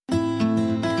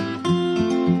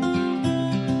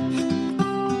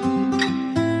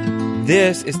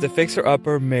This is the Fixer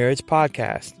Upper Marriage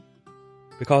Podcast,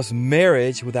 because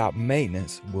marriage without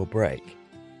maintenance will break.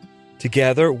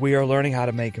 Together, we are learning how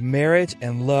to make marriage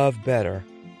and love better.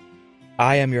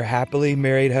 I am your happily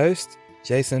married host,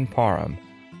 Jason Parham.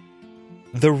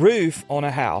 The roof on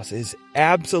a house is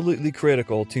absolutely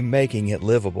critical to making it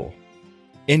livable.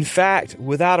 In fact,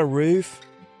 without a roof,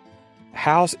 a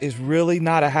house is really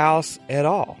not a house at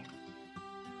all.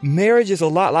 Marriage is a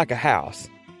lot like a house.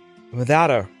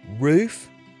 Without a roof,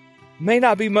 may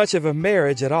not be much of a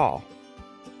marriage at all.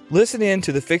 Listen in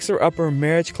to the Fixer Upper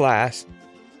Marriage class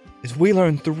as we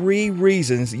learn 3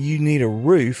 reasons you need a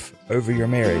roof over your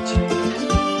marriage.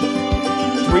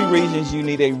 3 reasons you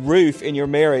need a roof in your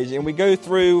marriage. And we go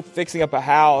through fixing up a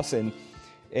house and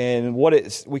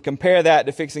we compare that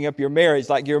to fixing up your marriage.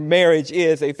 Like your marriage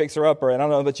is a fixer-upper. And I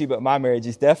don't know about you, but my marriage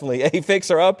is definitely a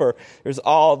fixer-upper. There's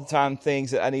all the time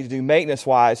things that I need to do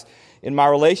maintenance-wise in my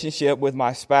relationship with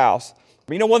my spouse.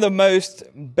 You know, one of the most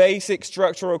basic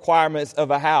structural requirements of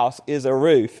a house is a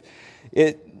roof.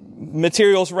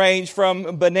 Materials range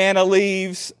from banana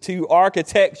leaves to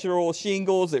architectural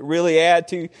shingles that really add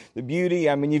to the beauty.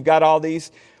 I mean, you've got all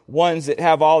these ones that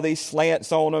have all these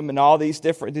slants on them and all these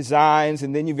different designs.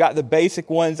 And then you've got the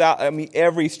basic ones out. I mean,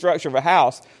 every structure of a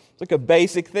house, it's like a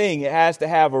basic thing. It has to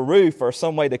have a roof or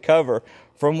some way to cover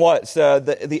from what's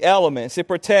the elements. It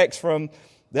protects from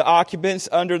the occupants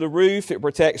under the roof. It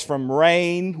protects from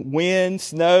rain, wind,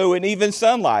 snow, and even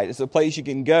sunlight. It's a place you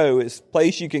can go. It's a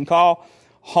place you can call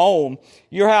home.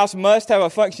 Your house must have a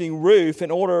functioning roof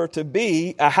in order to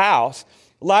be a house.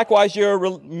 Likewise,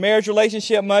 your marriage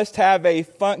relationship must have a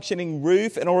functioning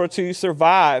roof in order to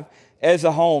survive as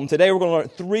a home. Today, we're going to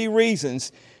learn 3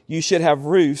 reasons you should have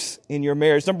roofs in your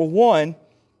marriage. Number 1,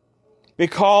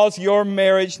 because your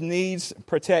marriage needs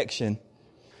protection.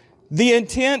 The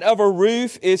intent of a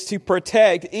roof is to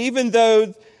protect, even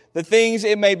though the things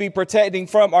it may be protecting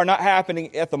from are not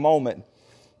happening at the moment.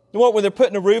 When they're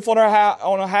putting a roof on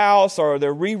a house, or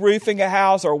they're re-roofing a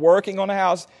house, or working on a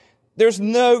house, they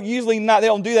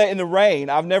don't do that in the rain.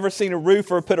 I've never seen a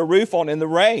roofer put a roof on in the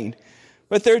rain.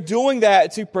 But they're doing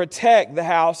that to protect the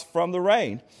house from the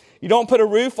rain. You don't put a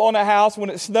roof on a house when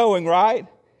it's snowing, right?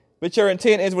 But your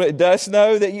intent is when it does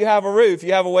snow that you have a roof.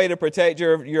 You have a way to protect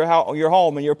your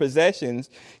home and your possessions.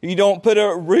 You don't put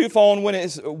a roof on when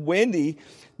it's windy.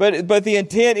 But the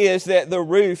intent is that the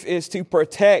roof is to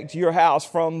protect your house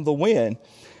from the wind.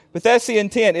 But that's the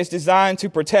intent. It's designed to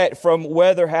protect from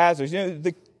weather hazards. You know,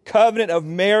 the covenant of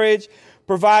marriage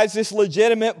provides this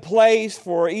legitimate place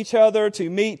for each other to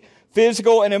meet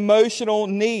physical and emotional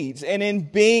needs. And in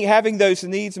having those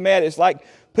needs met, it's like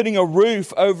putting a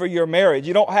roof over your marriage.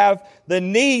 You don't have the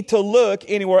need to look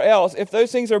anywhere else if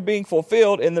those things are being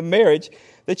fulfilled in the marriage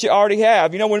that you already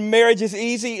have. You know, when marriage is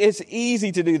easy, it's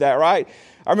easy to do that, right?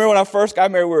 I remember when I first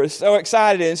got married, we were so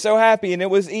excited and so happy, and it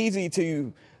was easy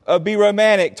to be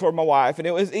romantic toward my wife. And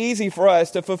it was easy for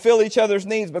us to fulfill each other's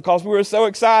needs because we were so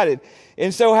excited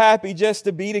and so happy just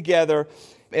to be together.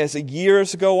 As the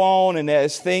years go on and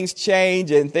as things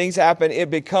change and things happen, it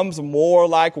becomes more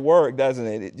like work, doesn't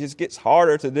it? It just gets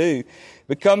harder to do. It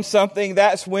becomes something,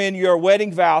 that's when your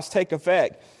wedding vows take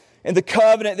effect. And the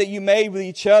covenant that you made with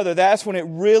each other, that's when it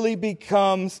really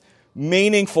becomes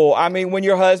meaningful. I mean, when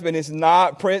your husband is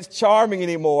not Prince Charming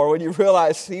anymore, when you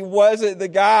realize he wasn't the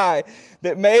guy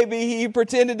that maybe he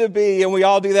pretended to be. And we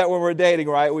all do that when we're dating,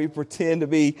 right? We pretend to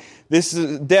be this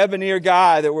debonair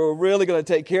guy that we're really going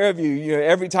to take care of you. You know,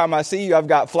 every time I see you, I've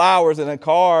got flowers and a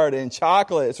card and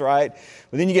chocolates, right?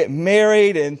 But then you get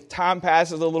married and time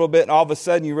passes a little bit and all of a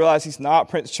sudden you realize he's not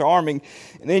Prince Charming.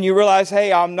 And then you realize,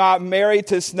 hey, I'm not married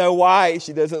to Snow White.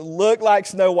 She doesn't look like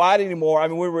Snow White anymore. I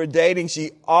mean, when we were dating,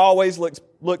 she always looked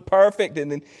perfect.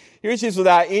 And then here she is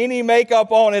without any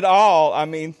makeup on at all. I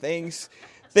mean, things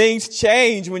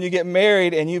change when you get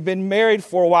married and you've been married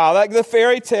for a while. Like the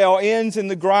fairy tale ends in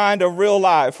the grind of real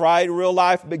life, right? Real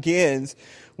life begins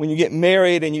when you get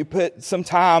married and you put some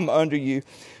time under you.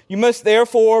 You must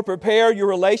therefore prepare your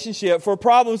relationship for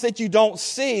problems that you don't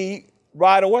see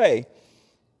right away.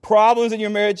 Problems in your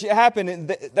marriage happen.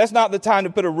 That's not the time to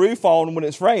put a roof on when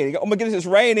it's raining. Oh my goodness, it's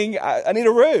raining. I need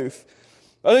a roof.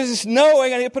 Oh, it's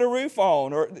snowing. I need to put a roof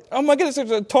on. Or, oh my goodness, there's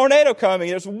a tornado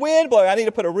coming. There's wind blowing. I need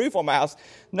to put a roof on my house.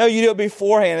 No, you do it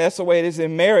beforehand. That's the way it is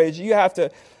in marriage. You have to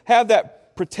have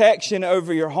that protection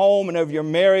over your home and over your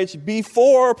marriage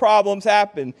before problems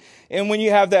happen. And when you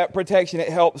have that protection, it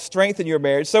helps strengthen your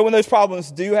marriage. So when those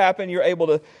problems do happen, you're able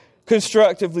to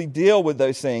constructively deal with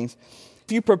those things.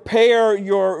 If you prepare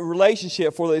your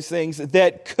relationship for those things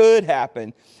that could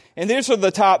happen, And these are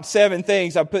the top 7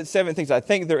 things. I put 7 things. I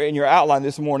think they're in your outline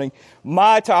this morning.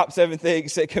 My top 7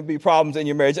 things that could be problems in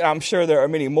your marriage. And I'm sure there are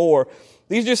many more.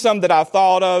 These are just some that I've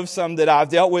thought of, some that I've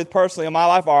dealt with personally in my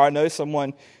life, or I know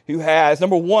someone who has.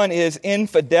 Number 1 is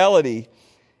infidelity.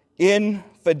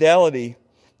 Infidelity.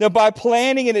 Now, by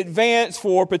planning in advance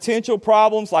for potential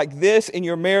problems like this in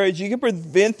your marriage, you can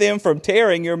prevent them from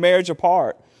tearing your marriage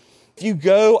apart. If you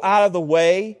go out of the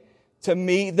way to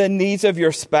meet the needs of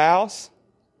your spouse,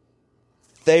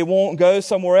 they won't go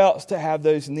somewhere else to have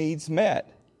those needs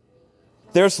met.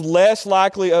 There's less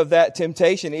likely of that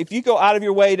temptation. If you go out of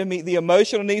your way to meet the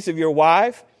emotional needs of your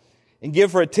wife and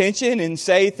give her attention and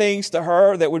say things to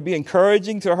her that would be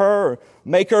encouraging to her or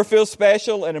make her feel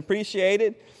special and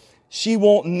appreciated, she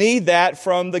won't need that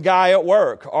from the guy at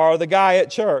work or the guy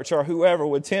at church or whoever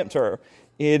would tempt her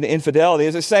in infidelity.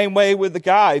 It's the same way with the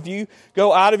guy. If you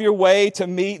go out of your way to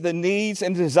meet the needs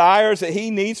and desires that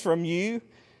he needs from you,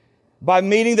 by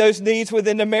meeting those needs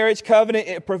within the marriage covenant,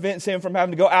 it prevents him from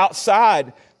having to go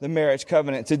outside the marriage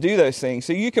covenant to do those things.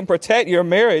 So you can protect your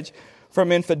marriage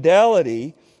from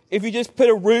infidelity if you just put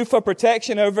a roof of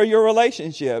protection over your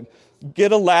relationship.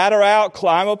 Get a ladder out,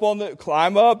 climb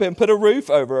up and put a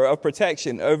roof over of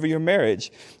protection over your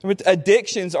marriage.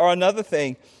 Addictions are another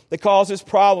thing that causes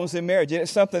problems in marriage, and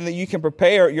it's something that you can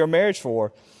prepare your marriage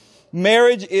for.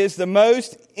 Marriage is the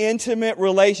most intimate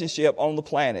relationship on the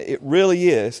planet. It really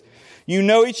is. You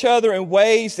know each other in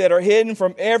ways that are hidden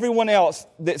from everyone else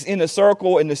that's in the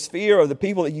circle, in the sphere of the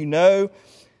people that you know.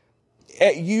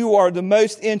 You are the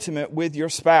most intimate with your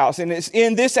spouse. And it's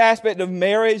in this aspect of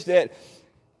marriage that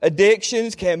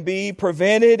addictions can be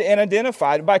prevented and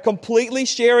identified. By completely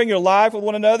sharing your life with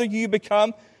one another, you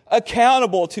become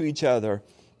accountable to each other.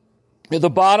 The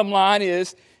bottom line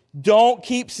is, don't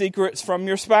keep secrets from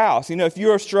your spouse. If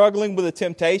you are struggling with a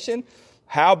temptation,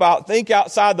 how about think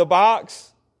outside the box?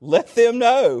 Let them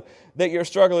know that you're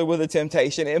struggling with a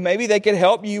temptation, and maybe they can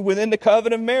help you within the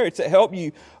covenant of marriage to help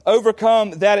you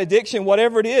overcome that addiction,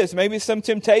 whatever it is. Maybe it's some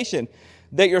temptation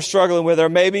that you're struggling with, or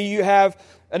maybe you have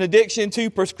an addiction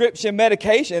to prescription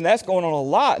medication. That's going on a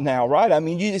lot now, right? I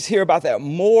mean, you just hear about that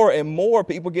more and more,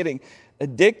 people getting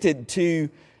addicted to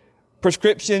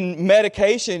prescription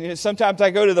medication. Sometimes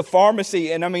I go to the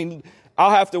pharmacy and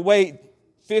I'll have to wait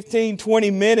 15,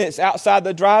 20 minutes outside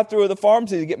the drive-thru of the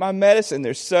pharmacy to get my medicine.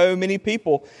 There's so many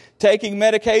people taking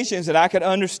medications, and I can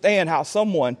understand how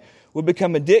someone would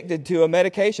become addicted to a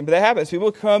medication. But that happens.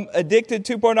 People become addicted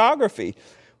to pornography.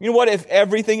 You know what? If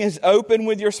everything is open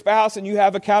with your spouse and you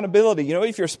have accountability,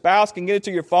 if your spouse can get it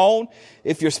to your phone,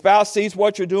 if your spouse sees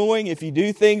what you're doing, if you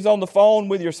do things on the phone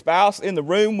with your spouse in the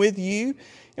room with you,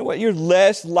 you're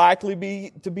less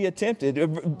likely to be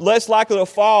tempted, less likely to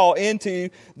fall into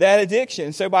that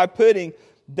addiction. So by putting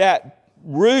that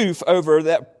roof over,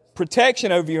 that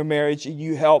protection over your marriage,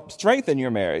 you help strengthen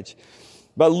your marriage.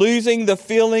 By losing the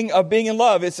feeling of being in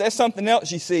love, that's something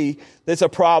else you see that's a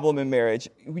problem in marriage.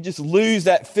 We just lose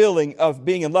that feeling of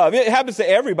being in love. It happens to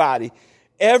everybody,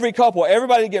 every couple,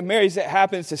 everybody that gets married, it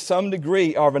happens to some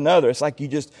degree or another. It's like you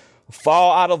just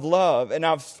fall out of love. And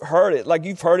I've heard it, like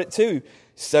you've heard it too,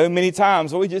 so many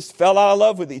times. We just fell out of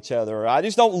love with each other. Or I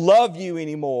just don't love you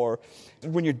anymore.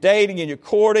 When you're dating and you're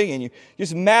courting and you're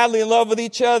just madly in love with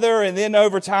each other, and then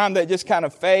over time that just kind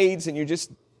of fades and you're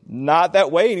just not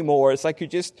that way anymore. It's like you're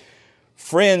just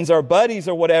friends or buddies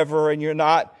or whatever, and you're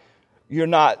not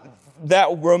that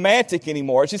romantic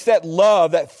anymore. It's just that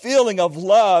love, that feeling of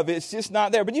love, it's just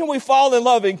not there. But we fall in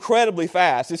love incredibly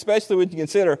fast, especially when you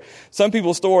consider some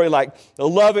people's story like the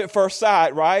love at first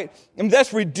sight, right?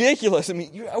 That's ridiculous.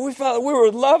 We were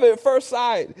in love at first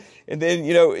sight. And then,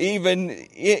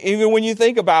 even when you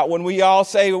think about when we all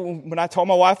say, when I told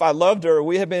my wife I loved her,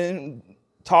 we had been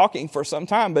talking for some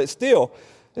time, but still,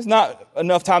 it's not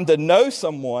enough time to know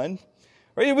someone.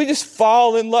 Right? We just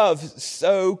fall in love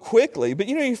so quickly. But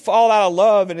you fall out of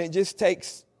love and it just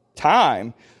takes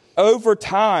time. Over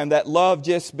time, that love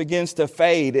just begins to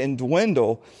fade and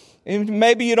dwindle. And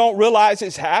maybe you don't realize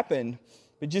it's happened.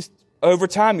 But just over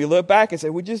time, you look back and say,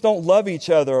 we just don't love each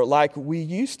other like we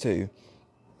used to.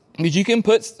 Because you can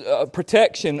put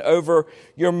protection over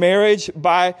your marriage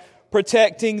by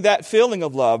protecting that feeling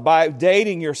of love, by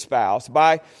dating your spouse,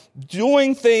 by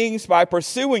doing things, by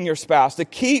pursuing your spouse to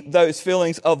keep those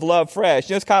feelings of love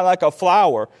fresh. It's kind of like a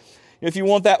flower. If you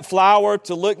want that flower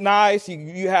to look nice,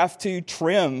 you have to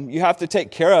trim. You have to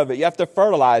take care of it. You have to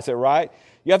fertilize it, right?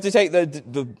 You have to take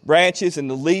the branches and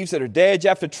the leaves that are dead. You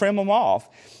have to trim them off.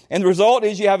 And the result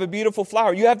is you have a beautiful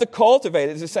flower. You have to cultivate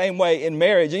it. It's the same way in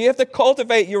marriage. And you have to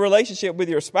cultivate your relationship with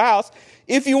your spouse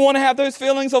if you want to have those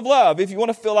feelings of love. If you want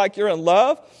to feel like you're in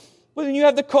love, Well, then you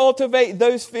have to cultivate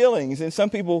those feelings. And some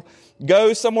people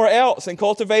go somewhere else and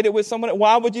cultivate it with someone.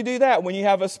 Why would you do that when you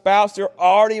have a spouse you're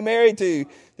already married to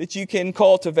that you can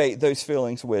cultivate those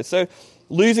feelings with? So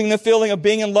losing the feeling of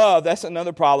being in love, that's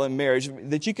another problem in marriage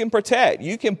that you can protect.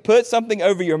 You can put something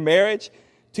over your marriage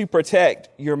to protect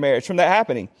your marriage from that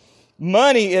happening.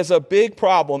 Money is a big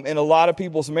problem in a lot of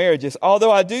people's marriages, although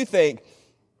I do think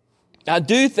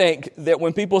that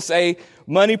when people say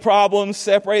money problems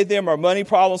separate them or money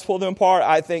problems pull them apart,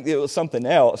 I think it was something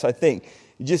else. I think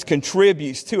it just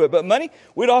contributes to it. But money,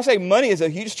 we'd all say money is a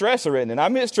huge stressor in it. I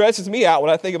mean, it stresses me out when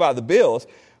I think about the bills.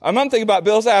 I'm thinking about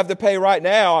bills I have to pay right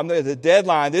now. I'm the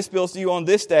deadline. This bill's due on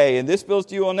this day and this bill's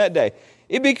due on that day.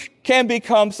 It can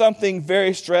become something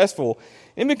very stressful.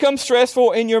 It becomes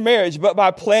stressful in your marriage, but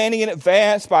by planning in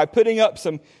advance, by putting up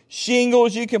some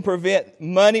shingles, you can prevent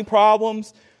money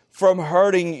problems from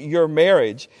hurting your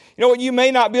marriage. You know what? You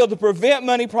may not be able to prevent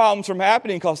money problems from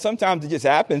happening because sometimes it just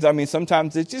happens. I mean,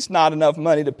 sometimes it's just not enough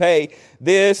money to pay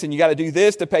this and you got to do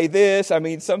this to pay this. I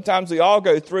mean, sometimes we all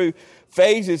go through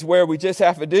phases where we just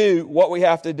have to do what we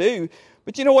have to do.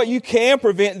 But you know what? You can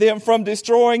prevent them from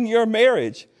destroying your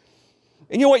marriage.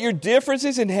 And you know what? Your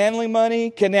differences in handling money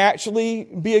can actually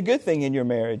be a good thing in your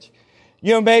marriage.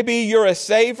 You know, maybe you're a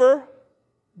saver.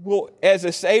 Well, as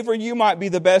a saver, you might be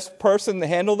the best person to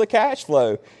handle the cash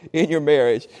flow in your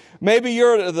marriage. Maybe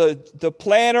you're the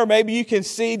planner. Maybe you can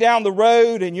see down the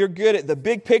road and you're good at the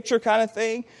big picture kind of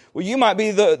thing. Well, you might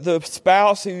be the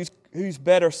spouse who's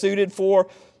better suited for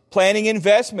planning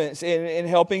investments and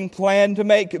helping plan to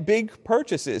make big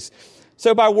purchases.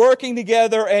 So by working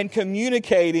together and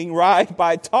communicating, right,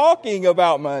 by talking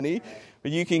about money,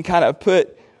 you can kind of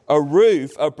put a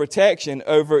roof of protection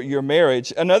over your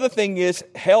marriage. Another thing is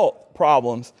health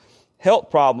problems. Health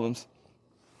problems.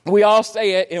 We all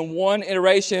say it in one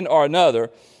iteration or another.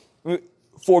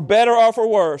 For better or for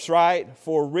worse, right?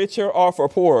 For richer or for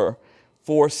poorer.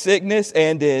 For sickness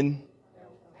and in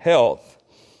health.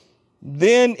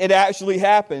 Then it actually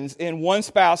happens and one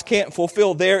spouse can't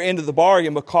fulfill their end of the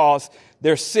bargain because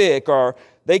they're sick or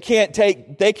they can't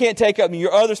take up,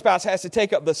 your other spouse has to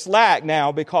take up the slack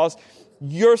now because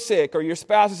you're sick or your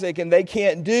spouse is sick and they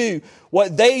can't do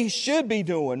what they should be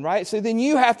doing, right? So then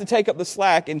you have to take up the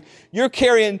slack and you're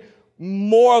carrying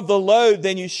more of the load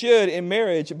than you should in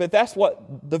marriage. But that's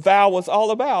what the vow was all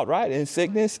about, right? In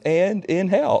sickness and in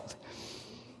health.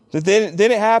 So then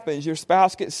it happens. Your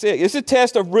spouse gets sick. It's a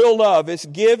test of real love. It's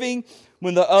giving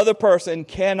when the other person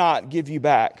cannot give you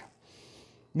back.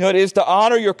 You know, it is to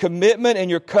honor your commitment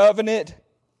and your covenant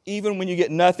even when you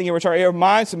get nothing in return. It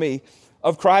reminds me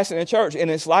of Christ in the church, and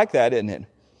it's like that, isn't it?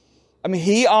 I mean,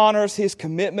 he honors his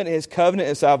commitment and his covenant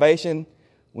and salvation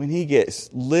when he gets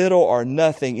little or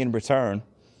nothing in return.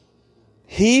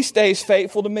 He stays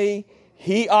faithful to me.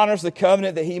 He honors the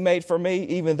covenant that he made for me,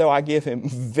 even though I give him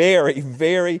very,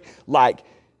 very,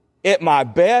 at my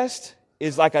best,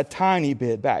 is like a tiny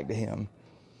bit back to him.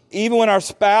 Even when our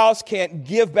spouse can't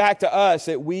give back to us,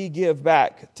 that we give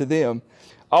back to them.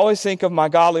 I always think of my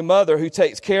godly mother who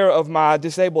takes care of my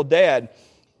disabled dad.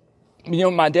 You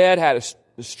know, my dad had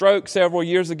a stroke several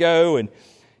years ago and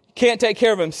can't take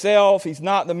care of himself. He's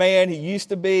not the man he used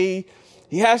to be.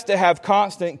 He has to have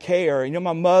constant care. You know,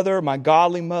 my mother, my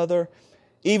godly mother,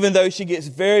 even though she gets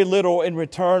very little in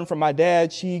return from my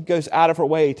dad, she goes out of her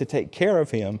way to take care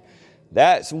of him.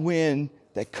 That's when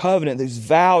that covenant, those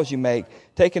vows you make,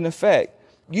 take an effect.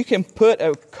 You can put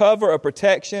a cover of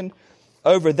protection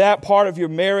over that part of your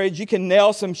marriage. You can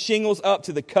nail some shingles up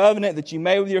to the covenant that you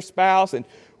made with your spouse and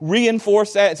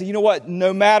reinforce that and say, you know what,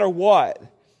 no matter what,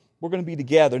 we're going to be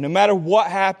together. No matter what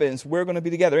happens, we're going to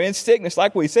be together. In sickness,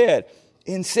 like we said,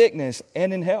 in sickness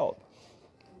and in health,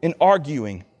 in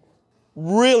arguing.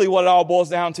 Really what it all boils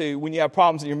down to when you have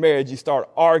problems in your marriage, you start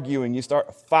arguing, you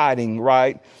start fighting,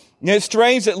 right? You know, it's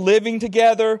strange that living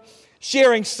together,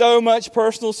 sharing so much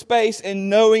personal space and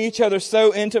knowing each other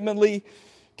so intimately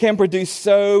can produce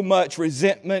so much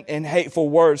resentment and hateful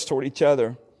words toward each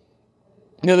other.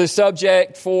 You know, the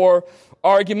subject for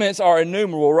arguments are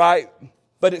innumerable, right?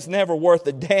 But it's never worth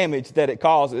the damage that it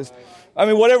causes. I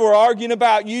mean, whatever we're arguing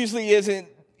about usually isn't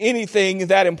anything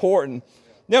that important.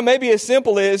 You know, maybe as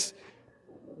simple as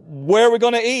where are we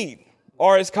going to eat?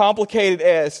 Or as complicated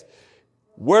as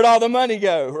where'd all the money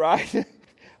go, right?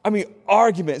 I mean,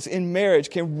 arguments in marriage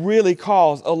can really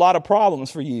cause a lot of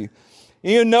problems for you.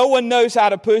 You know, no one knows how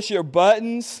to push your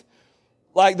buttons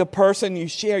like the person you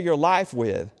share your life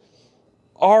with.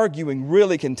 Arguing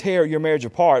really can tear your marriage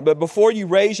apart. But before you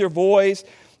raise your voice,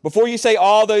 before you say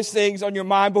all those things on your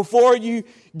mind, before you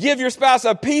give your spouse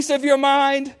a piece of your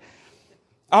mind,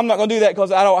 I'm not going to do that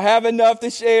because I don't have enough to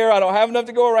share. I don't have enough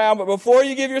to go around. But before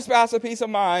you give your spouse a peace of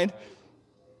mind,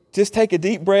 just take a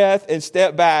deep breath and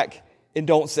step back and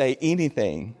don't say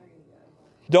anything.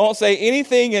 Don't say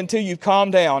anything until you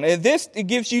calm down. And it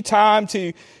gives you time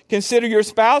to consider your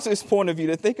spouse's point of view,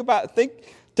 to think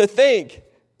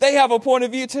they have a point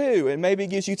of view too. And maybe it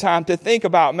gives you time to think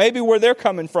about maybe where they're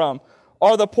coming from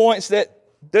or the points that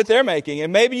they're making.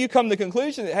 And maybe you come to the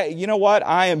conclusion that, hey, you know what?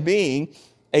 I am being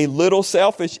a little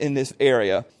selfish in this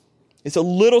area. It's a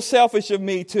little selfish of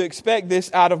me to expect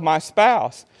this out of my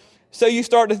spouse. So you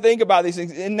start to think about these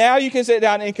things. And now you can sit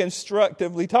down and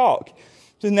constructively talk.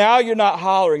 So now you're not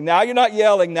hollering. Now you're not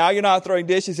yelling. Now you're not throwing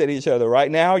dishes at each other.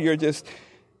 Right now you're just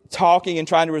talking and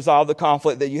trying to resolve the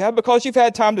conflict that you have because you've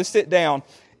had time to sit down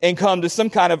and come to some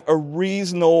kind of a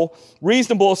reasonable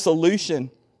solution.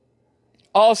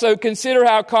 Also, consider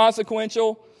how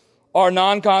consequential or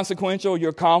non-consequential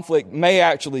your conflict may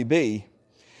actually be.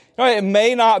 You know, it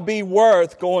may not be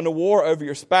worth going to war over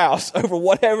your spouse, over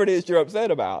whatever it is you're upset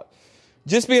about.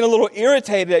 Just being a little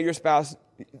irritated at your spouse,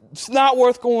 it's not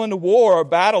worth going to war or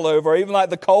battle over, even like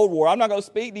the Cold War. I'm not going to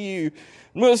speak to you.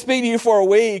 I'm going to speak to you for a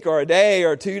week or a day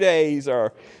or 2 days.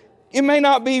 Or it may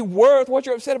not be worth what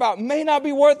you're upset about. It may not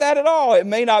be worth that at all. It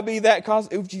may not be that,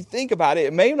 if you think about it,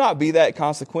 it may not be that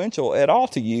consequential at all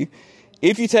to you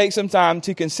if you take some time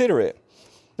to consider it.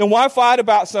 Then why fight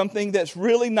about something that's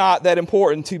really not that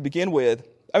important to begin with?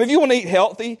 I mean, if you want to eat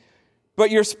healthy, but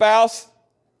your spouse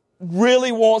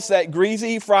really wants that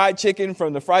greasy fried chicken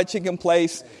from the fried chicken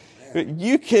place,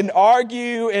 you can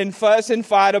argue and fuss and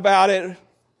fight about it,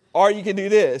 or you can do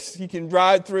this. You can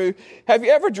drive through. Have you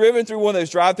ever driven through one of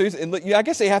those drive-thrus? And look, I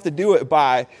guess they have to do it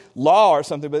by law or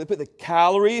something, but they put the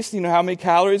calories, you know how many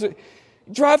calories.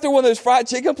 Drive through one of those fried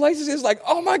chicken places, it's like,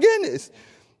 oh my goodness.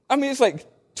 I mean, it's like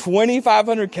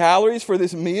 2,500 calories for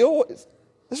this meal. That's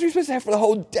what you're supposed to have for the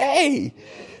whole day.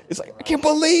 It's like, I can't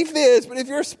believe this. But if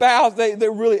your spouse, they're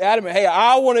really adamant, hey,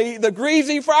 I want to eat the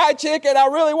greasy fried chicken. I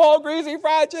really want greasy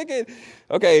fried chicken.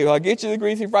 Okay, well, I'll get you the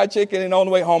greasy fried chicken, and on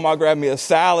the way home, I'll grab me a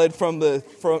salad from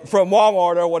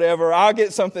Walmart or whatever. I'll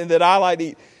get something that I like to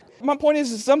eat. My point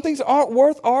is some things aren't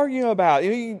worth arguing about.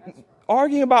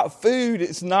 Arguing about food,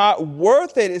 it's not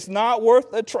worth it. It's not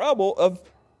worth the trouble of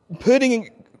putting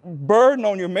burden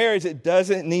on your marriage that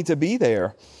doesn't need to be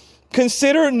there.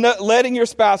 Consider letting your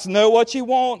spouse know what you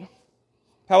want.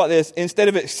 How about this? Instead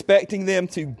of expecting them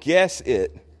to guess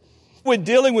it. When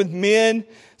dealing with men,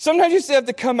 sometimes you just have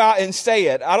to come out and say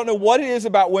it. I don't know what it is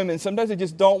about women. Sometimes they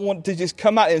just don't want to just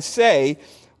come out and say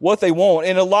what they want.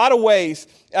 In a lot of ways,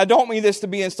 I don't mean this to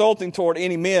be insulting toward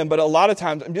any men, but a lot of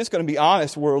times, I'm just going to be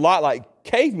honest, we're a lot like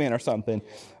cavemen or something.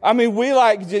 I mean, we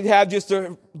like to have just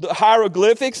the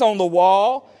hieroglyphics on the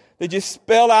wall that just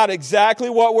spell out exactly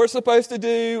what we're supposed to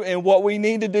do and what we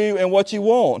need to do and what you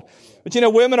want. But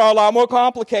women are a lot more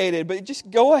complicated, but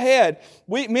just go ahead.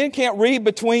 Men can't read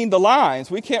between the lines.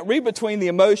 We can't read between the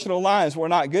emotional lines. We're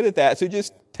not good at that. So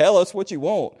just tell us what you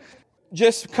want.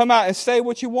 Just come out and say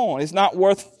what you want. It's not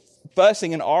worth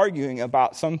fussing and arguing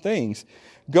about some things.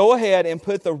 Go ahead and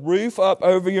put the roof up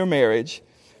over your marriage.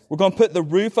 We're going to put the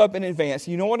roof up in advance.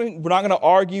 You know what? We're not going to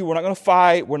argue. We're not going to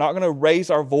fight. We're not going to raise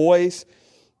our voice.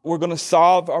 We're going to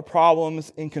solve our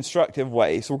problems in constructive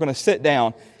ways. We're going to sit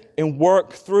down and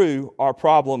work through our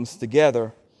problems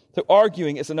together. So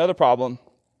arguing is another problem.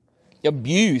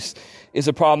 Abuse is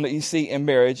a problem that you see in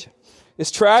marriage.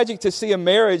 It's tragic to see a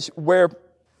marriage where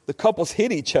the couples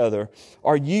hit each other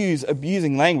or use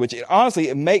abusing language. Honestly,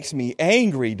 it makes me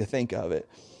angry to think of it.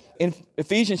 In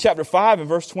Ephesians chapter 5 and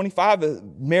verse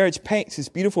 25, marriage paints this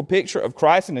beautiful picture of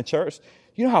Christ in the church.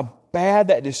 You know how bad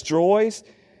that destroys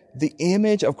the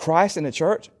image of Christ in the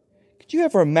church? Could you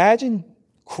ever imagine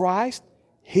Christ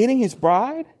hitting his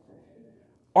bride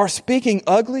or speaking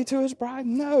ugly to his bride?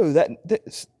 No, that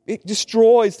it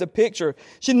destroys the picture. It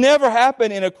should never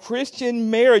happen in a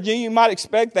Christian marriage. You might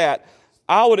expect that.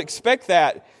 I would expect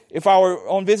that if I were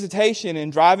on visitation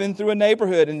and driving through a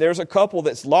neighborhood and there's a couple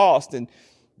that's lost and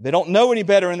they don't know any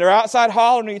better and they're outside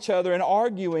hollering at each other and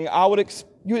arguing.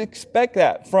 You would expect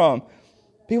that from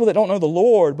people that don't know the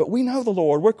Lord, but we know the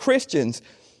Lord. We're Christians.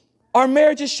 Our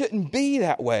marriages shouldn't be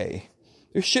that way.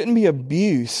 There shouldn't be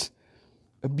abuse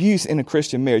in a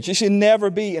Christian marriage. It should never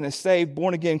be in a saved,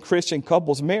 born-again Christian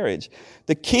couple's marriage.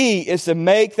 The key is to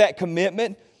make that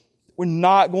commitment. We're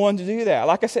not going to do that.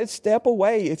 Like I said, step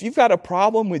away. If you've got a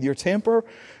problem with your temper,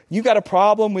 you've got a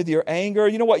problem with your anger,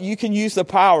 you know what? You can use the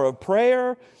power of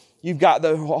prayer. You've got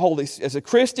the Holy, as a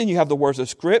Christian, you have the words of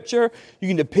Scripture. You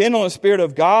can depend on the Spirit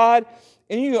of God.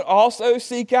 And you can also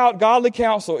seek out godly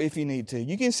counsel if you need to.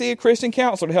 You can see a Christian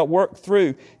counselor to help work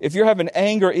through if you're having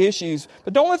anger issues.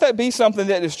 But don't let that be something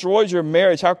that destroys your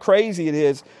marriage. How crazy it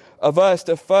is of us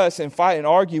to fuss and fight and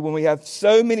argue when we have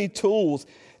so many tools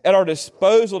at our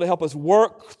disposal to help us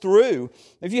work through.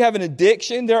 If you have an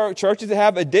addiction, there are churches that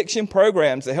have addiction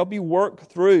programs that help you work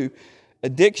through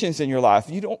addictions in your life.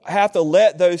 You don't have to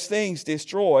let those things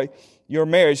destroy your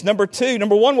marriage. Number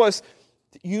one was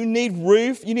you need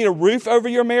a roof over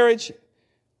your marriage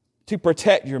to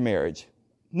protect your marriage.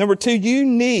 Number two, you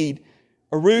need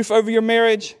a roof over your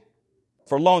marriage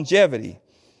for longevity.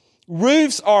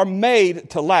 Roofs are made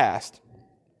to last.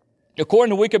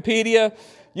 According to Wikipedia,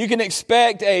 you can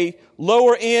expect a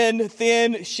lower end,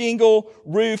 thin shingle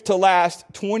roof to last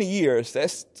 20 years.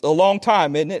 That's a long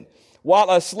time, isn't it?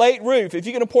 While a slate roof, if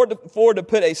you can afford to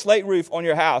put a slate roof on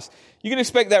your house, you can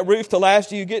expect that roof to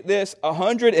last you, get this,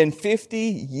 150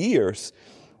 years.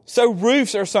 So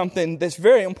roofs are something that's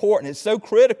very important. It's so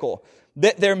critical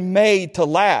that they're made to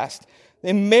last.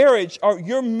 In marriage,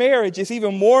 your marriage is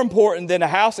even more important than a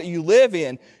house that you live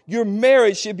in. Your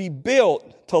marriage should be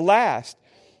built to last.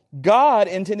 God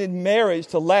intended marriage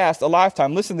to last a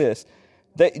lifetime. Listen to this.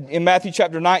 In Matthew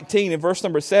chapter 19, in verse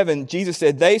number 7, Jesus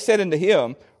said, they said unto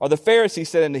him, or the Pharisees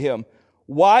said unto him,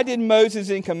 why did Moses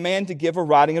then command to give a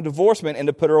writing of divorcement and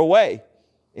to put her away?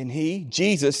 And he,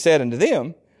 Jesus, said unto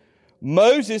them,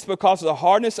 Moses, because of the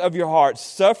hardness of your hearts,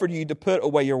 suffered you to put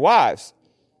away your wives.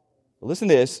 Listen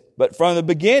to this. But from the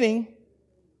beginning,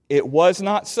 it was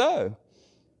not so.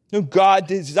 No,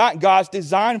 God's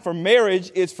design for marriage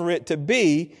is for it to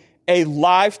be a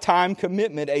lifetime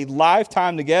commitment, a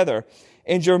lifetime together.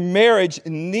 And your marriage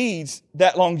needs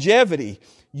that longevity.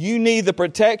 You need the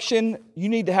protection. You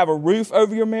need to have a roof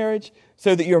over your marriage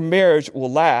so that your marriage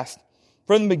will last.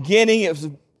 From the beginning, it was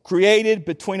created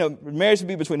marriage to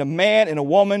be between a man and a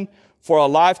woman for a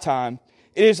lifetime.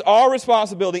 It is our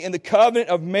responsibility in the covenant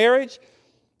of marriage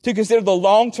to consider the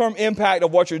long-term impact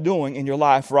of what you're doing in your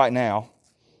life right now.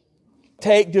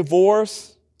 Take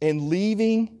divorce and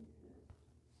leaving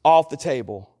off the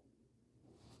table.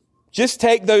 Just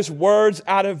take those words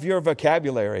out of your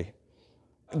vocabulary.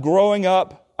 Growing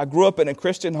up, I grew up in a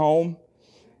Christian home,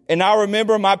 and I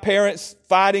remember my parents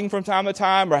fighting from time to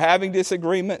time or having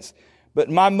disagreements, but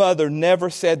my mother never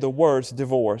said the words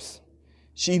divorce.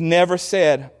 She never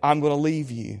said, I'm going to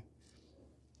leave you.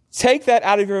 Take that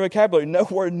out of your vocabulary. No,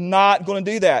 we're not going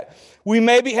to do that. We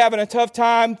may be having a tough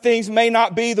time. Things may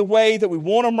not be the way that we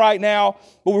want them right now,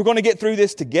 but we're going to get through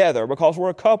this together because we're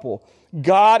a couple.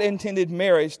 God intended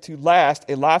marriage to last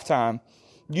a lifetime.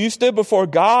 You stood before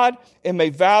God and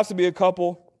made vows to be a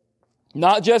couple,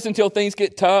 not just until things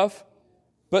get tough,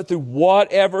 but through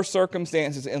whatever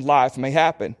circumstances in life may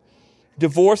happen.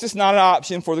 Divorce is not an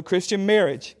option for the Christian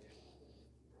marriage.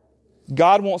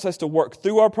 God wants us to work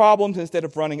through our problems instead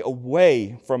of running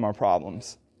away from our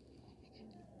problems.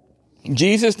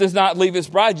 Jesus does not leave his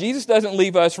bride. Jesus doesn't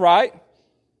leave us, right?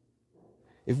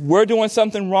 If we're doing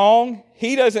something wrong,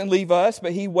 he doesn't leave us,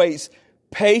 but he waits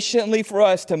patiently for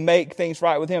us to make things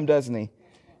right with him, doesn't he?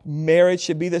 Marriage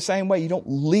should be the same way. You don't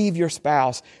leave your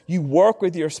spouse. You work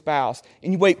with your spouse,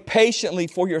 and you wait patiently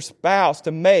for your spouse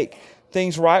to make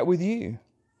things right with you.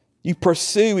 You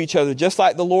pursue each other just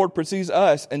like the Lord pursues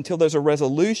us until there's a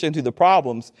resolution to the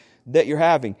problems that you're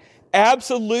having.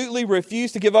 Absolutely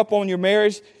refuse to give up on your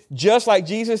marriage, just like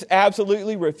Jesus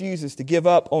absolutely refuses to give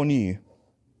up on you.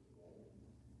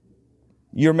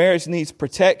 Your marriage needs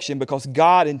protection because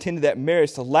God intended that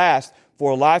marriage to last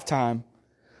for a lifetime.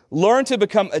 Learn to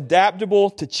become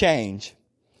adaptable to change.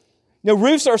 Now,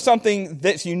 roofs are something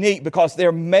that's unique because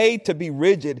they're made to be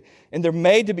rigid and they're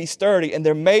made to be sturdy and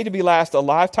they're made to be last a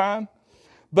lifetime,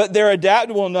 but they're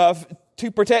adaptable enough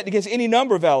to protect against any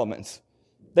number of elements.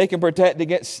 They can protect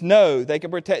against snow. They can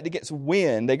protect against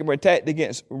wind. They can protect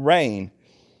against rain.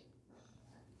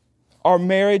 Our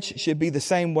marriage should be the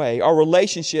same way. Our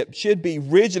relationship should be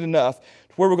rigid enough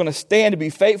where we're going to stand to be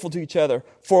faithful to each other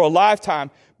for a lifetime,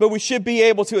 but we should be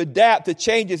able to adapt to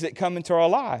changes that come into our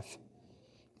life.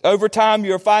 Over time,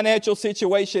 your financial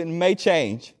situation may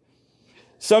change.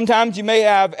 Sometimes you may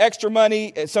have extra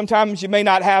money, and sometimes you may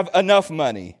not have enough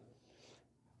money.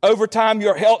 Over time,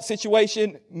 your health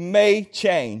situation may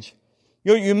change.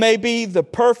 You may be the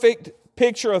perfect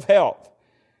picture of health.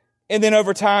 And then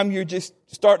over time, you just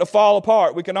start to fall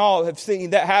apart. We can all have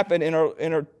seen that happen in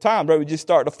our time, right? We just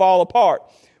start to fall apart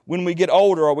when we get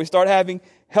older or we start having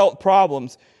health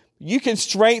problems. You can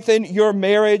strengthen your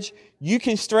marriage. You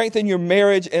can strengthen your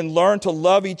marriage and learn to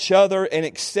love each other and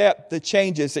accept the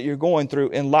changes that you're going through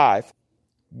in life.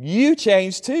 You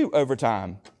change too over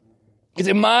time.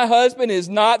 Because my husband is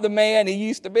not the man he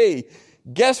used to be.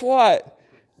 guess what?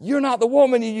 You're not the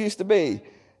woman you used to be.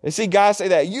 And see, guys say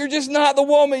that. You're just not the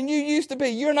woman you used to be.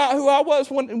 You're not who I was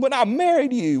when I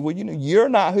married you. Well, you're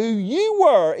not who you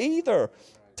were either.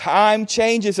 Time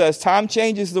changes us. Time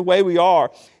changes the way we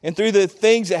are. And through the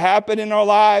things that happen in our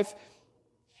life,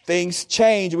 things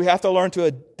change. We have to learn to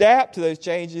adapt to those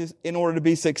changes in order to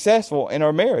be successful in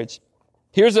our marriage.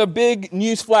 Here's a big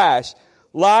news flash.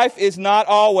 Life is not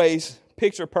always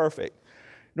picture perfect.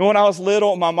 When I was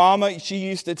little, my mama, she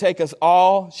used to take us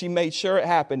all. She made sure it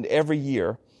happened every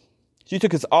year. She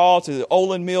took us all to the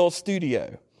Olin Mills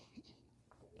studio.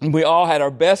 And we all had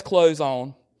our best clothes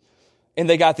on. And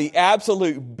they got the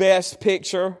absolute best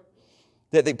picture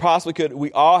that they possibly could.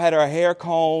 We all had our hair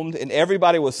combed and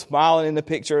everybody was smiling in the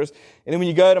pictures. And then when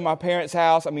you go to my parents'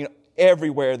 house,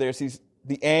 everywhere there's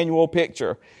the annual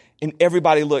picture and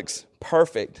everybody looks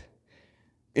perfect.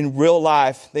 In real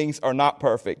life, things are not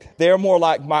perfect. They're more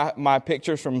like my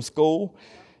pictures from school.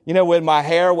 When my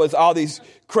hair was all these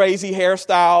crazy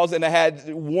hairstyles and I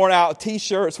had worn out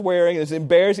t-shirts wearing, there's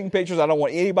embarrassing pictures I don't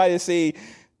want anybody to see.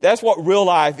 That's what real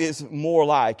life is more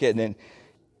like, isn't it?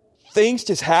 Things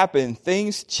just happen.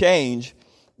 Things change.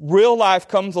 Real life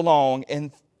comes along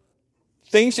and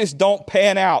things just don't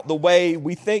pan out the way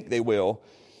we think they will.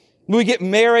 When we get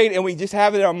married and we just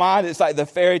have it in our mind, it's like the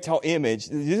fairy tale image.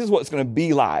 This is what it's going to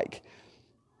be like.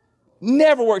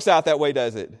 Never works out that way,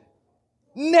 does it?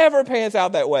 Never pans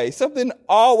out that way. Something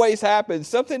always happens.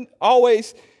 Something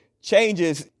always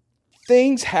changes.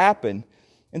 Things happen.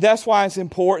 And that's why it's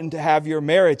important to have your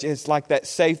marriage. It's like that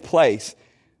safe place.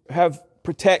 Have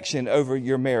protection over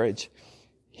your marriage.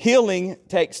 Healing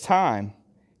takes time.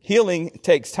 Healing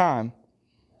takes time.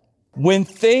 When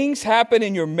things happen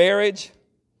in your marriage,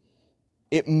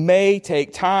 it may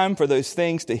take time for those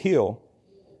things to heal.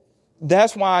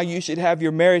 That's why you should have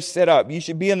your marriage set up. You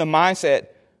should be in the mindset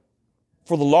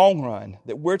for the long run,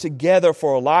 that we're together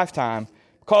for a lifetime.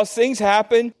 Because things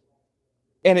happen,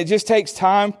 and it just takes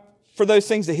time for those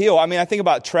things to heal. I think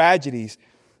about tragedies.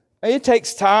 It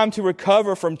takes time to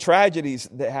recover from tragedies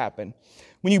that happen.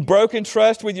 When you've broken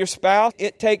trust with your spouse,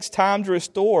 it takes time to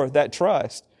restore that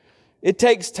trust. It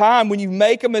takes time. When you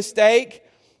make a mistake,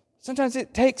 sometimes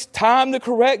it takes time to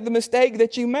correct the mistake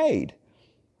that you made.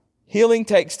 Healing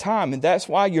takes time, and that's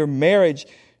why your marriage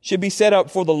should be set up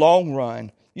for the long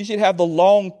run. You should have the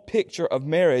long picture of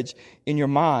marriage in your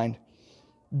mind.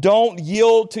 Don't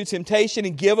yield to temptation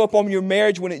and give up on your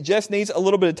marriage when it just needs a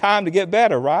little bit of time to get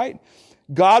better, right?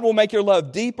 God will make your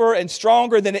love deeper and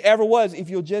stronger than it ever was if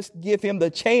you'll just give Him the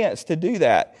chance to do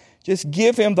that. Just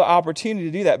give Him the opportunity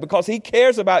to do that because He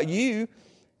cares about you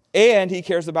and He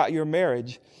cares about your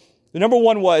marriage. The number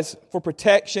one was for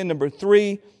protection. Number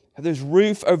 3, have this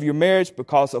roof over your marriage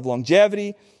because of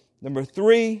longevity. Number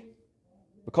 3,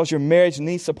 because your marriage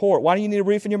needs support. Why do you need a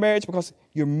roof in your marriage? Because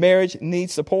your marriage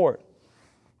needs support.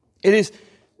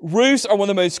 Roofs are one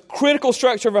of the most critical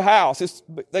structure of a house.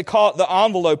 They call it the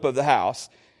envelope of the house.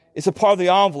 It's a part of the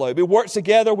envelope. It works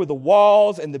together with the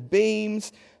walls and the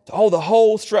beams to hold the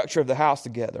whole structure of the house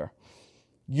together.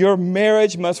 Your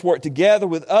marriage must work together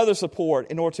with other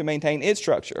support in order to maintain its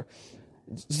structure.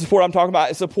 The support I'm talking about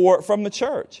is support from the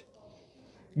church.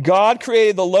 God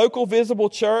created the local visible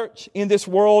church in this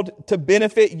world to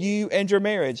benefit you and your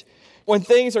marriage. When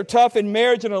things are tough in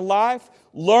marriage and in life,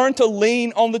 learn to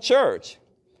lean on the church.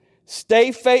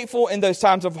 Stay faithful in those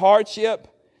times of hardship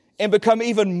and become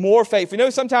even more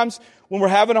faithful. Sometimes when we're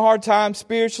having a hard time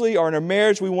spiritually or in our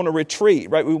marriage, we want to retreat,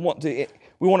 right? We want to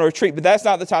retreat, but that's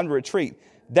not the time to retreat.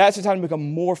 That's the time to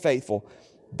become more faithful.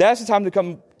 That's the time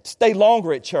to stay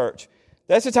longer at church.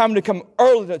 That's the time to come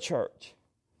early to church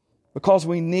because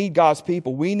we need God's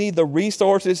people. We need the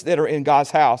resources that are in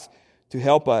God's house to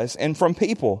help us and from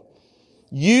people.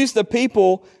 Use the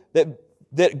people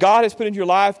that God has put into your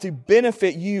life to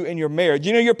benefit you in your marriage.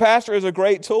 Your pastor is a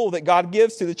great tool that God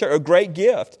gives to the church, a great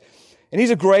gift. And he's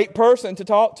a great person to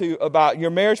talk to about your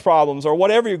marriage problems or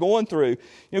whatever you're going through.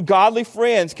 Godly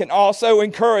friends can also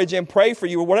encourage and pray for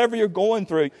you or whatever you're going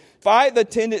through. Fight the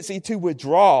tendency to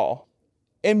withdraw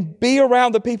and be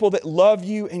around the people that love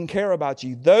you and care about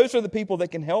you. Those are the people that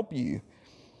can help you.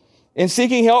 In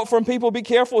seeking help from people, be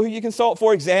careful who you consult.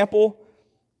 For example,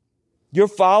 your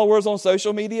followers on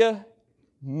social media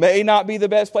may not be the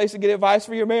best place to get advice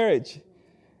for your marriage.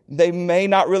 They may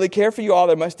not really care for you all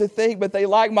that much to think, but they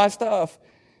like my stuff.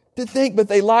 To think, but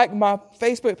they like my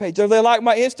Facebook page or they like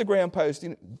my Instagram post.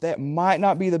 That might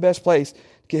not be the best place to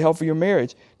get help for your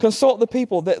marriage. Consult the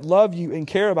people that love you and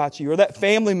care about you or that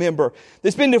family member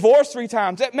that's been divorced 3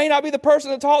 times. That may not be the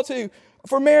person to talk to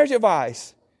for marriage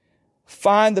advice.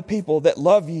 Find the people that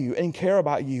love you and care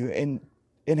about you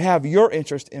and have your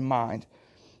interest in mind.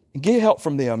 and get help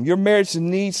from them. Your marriage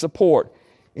needs support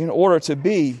in order to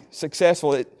be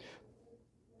successful.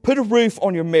 Put a roof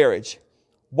on your marriage.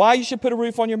 Why you should put a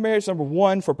roof on your marriage? Number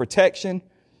 1, for protection.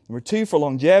 Number 2, for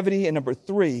longevity. And number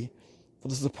 3, for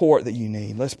the support that you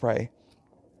need. Let's pray.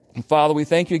 And Father, we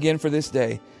thank you again for this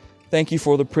day. Thank you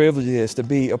for the privilege it is to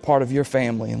be a part of your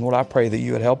family. And Lord, I pray that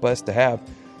you would help us to have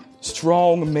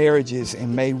strong marriages,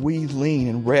 and may we lean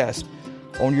and rest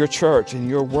on your church and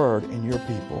your word and your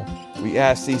people. We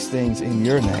ask these things in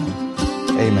your name.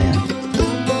 Amen.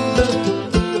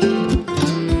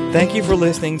 Thank you for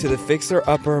listening to the Fixer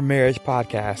Upper Marriage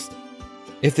Podcast.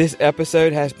 If this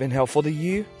episode has been helpful to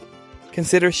you,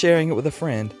 consider sharing it with a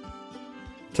friend.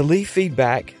 To leave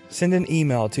feedback, send an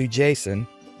email to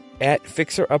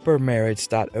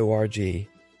jason@fixeruppermarriage.org.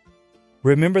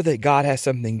 Remember that God has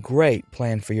something great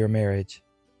planned for your marriage,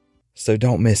 so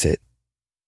don't miss it.